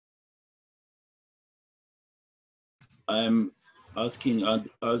I'm asking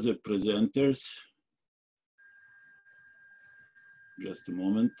other presenters. Just a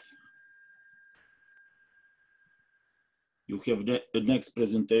moment. You have the next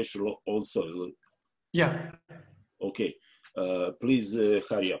presentation also. Yeah. Okay. Please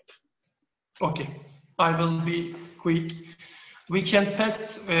hurry up. Okay. I will be quick. We can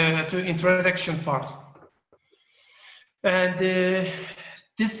pass to introduction part. And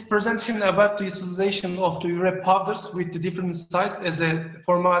this presentation about the utilization of the urea powders with the different size as a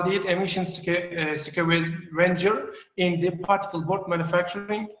formaldehyde emission scavenger in the particle board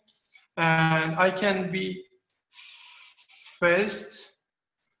manufacturing. And I can be first.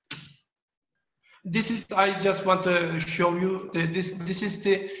 This is, I just want to show you, this is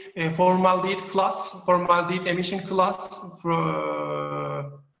the formaldehyde class, formaldehyde emission class.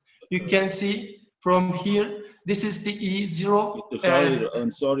 You can see from here. This is the E0. Halil,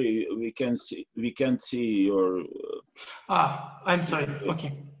 I'm sorry, we can't see your. I'm sorry.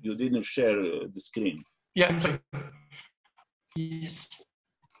 Okay. You didn't share the screen. Yeah, I'm sorry. Yes.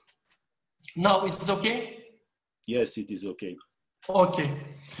 Now is it okay? Yes, it is okay. Okay.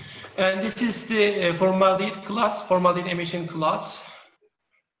 And this is the formaldehyde class, formaldehyde emission class.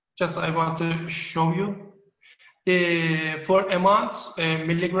 Just I want to show you. For amount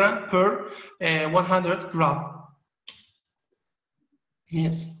milligram per 100 gram.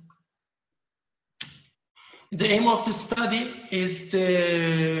 Yes. The aim of the study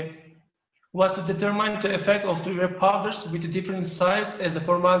was to determine the effect of the urea powders with a different size as a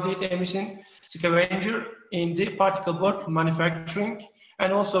formaldehyde emission scavenger in the particle board manufacturing.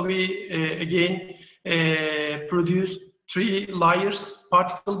 And also we again produced 3 layers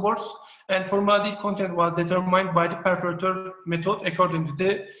particle boards. And formaldehyde content was determined by the perforator method according to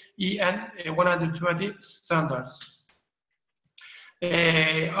the EN 120 standards.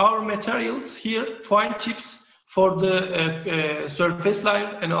 Our materials here, fine chips for the surface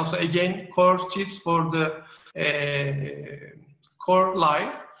layer, and also again coarse chips for the core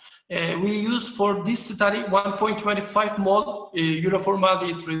layer. We use for this study 1.25 mol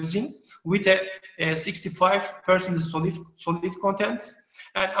uroformaldehyde resin with a 65% solid contents,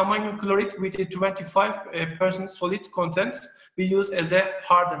 and ammonium chloride with a 25% solid contents we use as a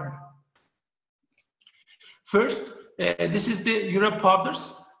hardener. First, this is the urea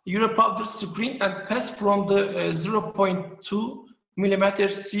powders. Urea powders screened and passed from the 0.2 millimeter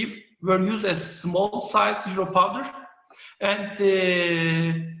sieve were used as small size urea powder, and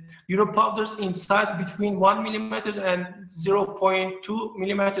urea powders in size between 1 millimeter and 0.2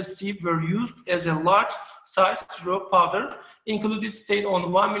 millimeter sieve were used as a large size urea powder, included stayed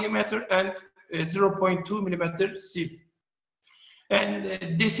on 1 millimeter and 0.2 millimeter sieve.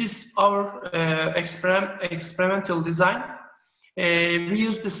 And this is our experimental design. We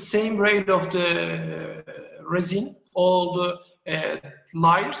use the same rate of the resin, all the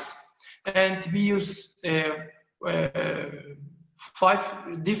layers, and we use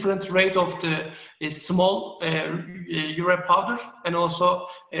 5 different rate of the small urea powder, and also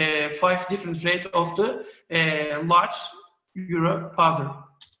 5 different rate of the large urea powder.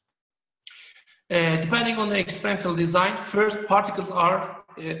 Depending on the experimental design, first particles are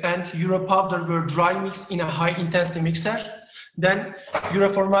and urea powder were dry mixed in a high intensity mixer. Then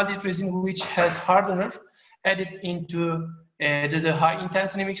uroformaldehyde resin, which has hardener, added into the high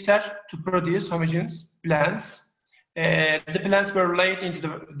intensity mixer to produce homogeneous blends. The blends were laid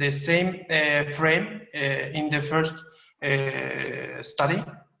into the same frame in the first study.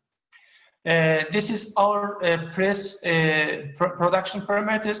 This is our press production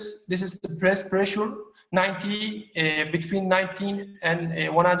parameters. This is the press pressure, between 19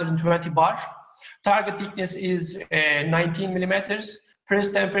 and 120 bar. Target thickness is 19 millimeters. Press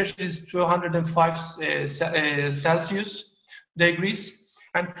temperature is 205 Celsius degrees,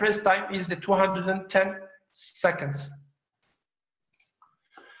 and press time is the 210 seconds.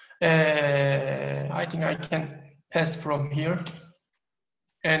 I think I can pass from here.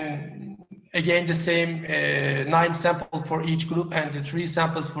 And again, the same 9 samples for each group and the 3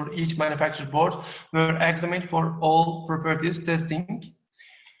 samples for each manufactured board were examined for all properties testing.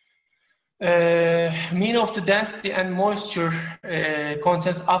 Mean of the density and moisture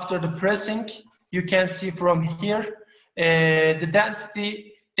contents after the pressing, you can see from here. The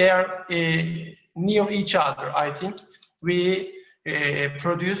density, they are near each other, I think. We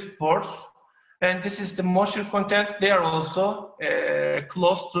produced boards, and this is the moisture contents. They are also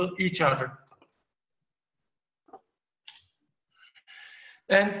close to each other.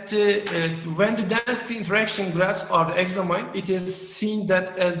 And when the density interaction graphs are examined, it is seen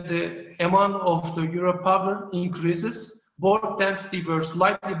that as the amount of the urea powder increases, board density were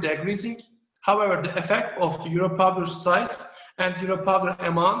slightly decreasing, However, the effect of the euro powder size and euro powder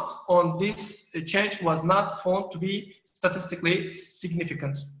amount on this change was not found to be statistically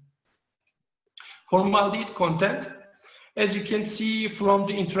significant. Formaldehyde content. As you can see from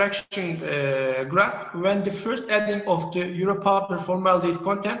the interaction graph, when the first adding of the euro powder formaldehyde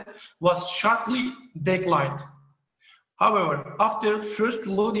content was sharply declined. However, after first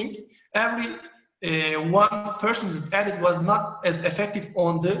loading, every 1% added was not as effective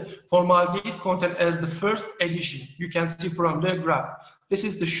on the formaldehyde content as the first addition. You can see from the graph. This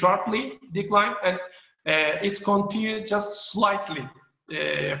is the sharply decline, and it's continued just slightly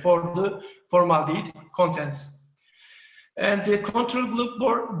for the formaldehyde contents. And the control group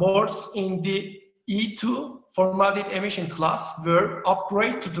boards in the E2 formaldehyde emission class were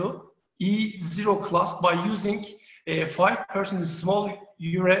upgraded to the E0 class by using 5% small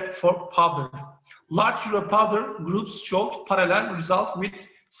euro powder. Large euro powder groups showed parallel result with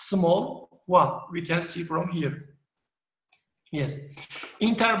small one. We can see from here. Yes.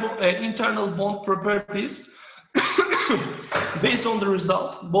 Internal bond properties. Based on the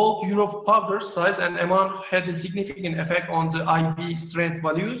result, both euro powder size and amount had a significant effect on the IB strength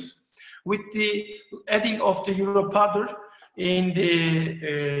values. With the adding of the euro powder in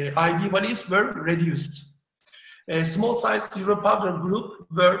the IB values were reduced. A small size euro powder group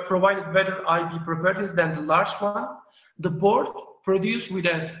were provided better IB properties than the large one. The board produced with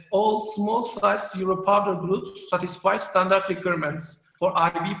us all small size euro powder groups satisfy standard requirements for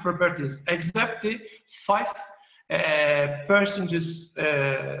IB properties, except the 5%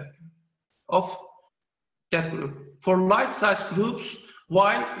 of that group. For light size groups,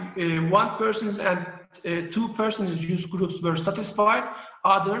 while 1% and 2% use groups were satisfied,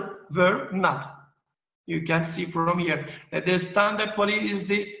 other were not. You can see from here. The standard value is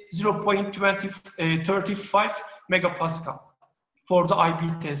the 0.35 megapascal for the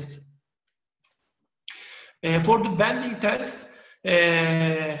IB test. For the bending test,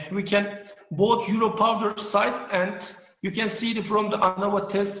 we can both euro powder size, and you can see from the ANOVA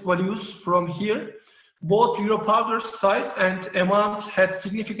test values from here, both euro powder size and amount had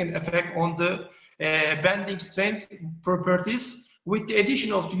significant effect on the bending strength properties. With the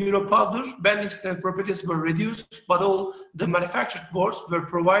addition of the euro powder, bending strength properties were reduced, but all the manufactured boards were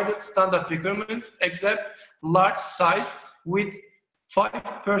provided standard requirements except large size with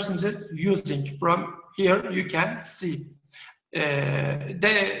 5% using. From here you can see.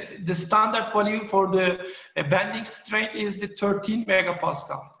 The standard value for the bending strength is the 13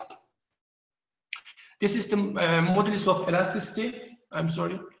 megapascal. This is the modulus of elasticity. I'm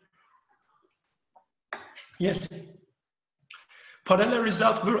sorry. Yes. Parallel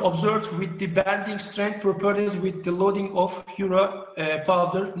results were observed with the bending strength properties with the loading of euro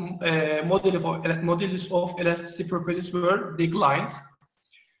powder. Modulus of elasticity properties were declined.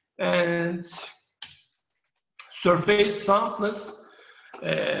 And surface soundness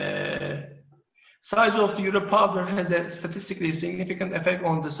size of the euro powder has a statistically significant effect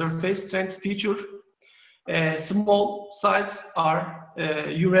on the surface strength feature. Small size are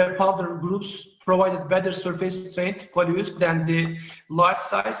euro powder groups provided better surface strength values than the large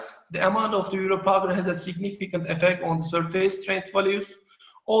size. The amount of the euro powder has a significant effect on the surface strength values.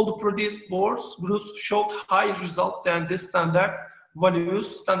 All the produced boards groups showed higher result than the standard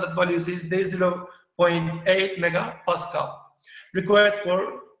values. Standard values is the 0.8 megapascal required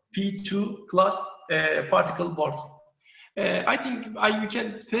for P2 class particle board. I think you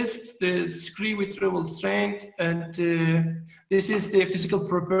can test the screw withdrawal strength, and this is the physical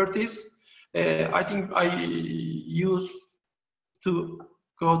properties. I think I used to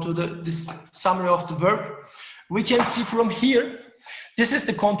go to this summary of the work. We can see from here, this is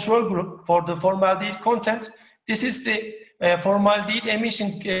the control group for the formaldehyde content. This is the formaldehyde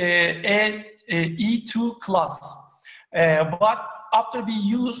emission E2 class. But after we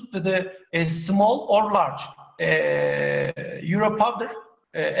used the small or large euro powder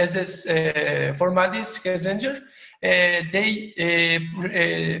as a formaldehyde scavenger, they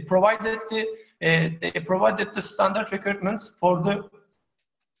provided the standard requirements for the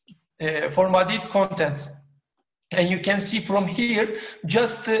formaldehyde contents. And you can see from here,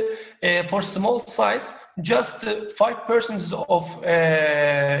 just for small size, just 5% of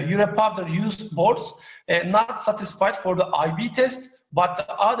euro powder used boards not satisfied for the IB test, but the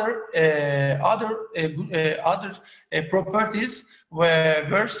other properties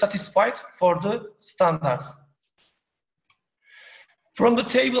were satisfied for the standards. From the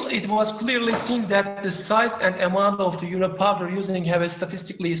table, it was clearly seen that the size and amount of the euro powder using have a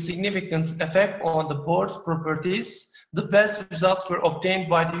statistically significant effect on the board's properties. The best results were obtained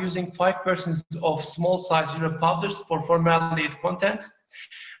by using 5% of small size euro powders for formaldehyde contents.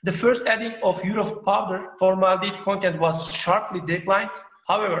 The first adding of urine powder, formaldehyde content was sharply declined.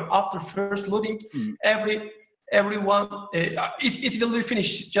 However, after first loading, everyone, it will be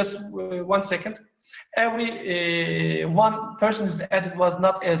finished. Just 1 second. Every 1% added was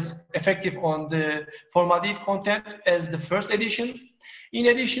not as effective on the formaldehyde content as the first edition. In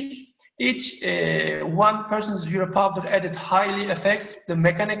addition, each 1% urine powder added highly affects the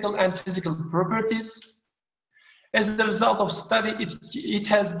mechanical and physical properties. As a result of study, it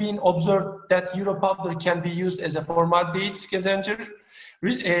has been observed that urine powder can be used as a formaldehyde scavenger,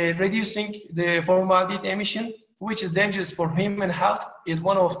 reducing the formaldehyde emission, which is dangerous for human health, is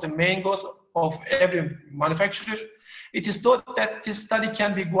one of the main goals of every manufacturer. It is thought that this study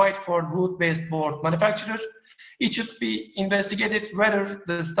can be guide for wood-based board manufacturers. It should be investigated whether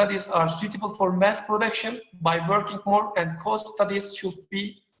the studies are suitable for mass production by working more, and cost studies should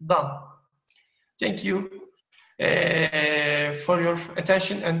be done. Thank you for your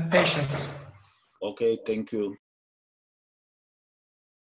attention and patience. Okay, thank you.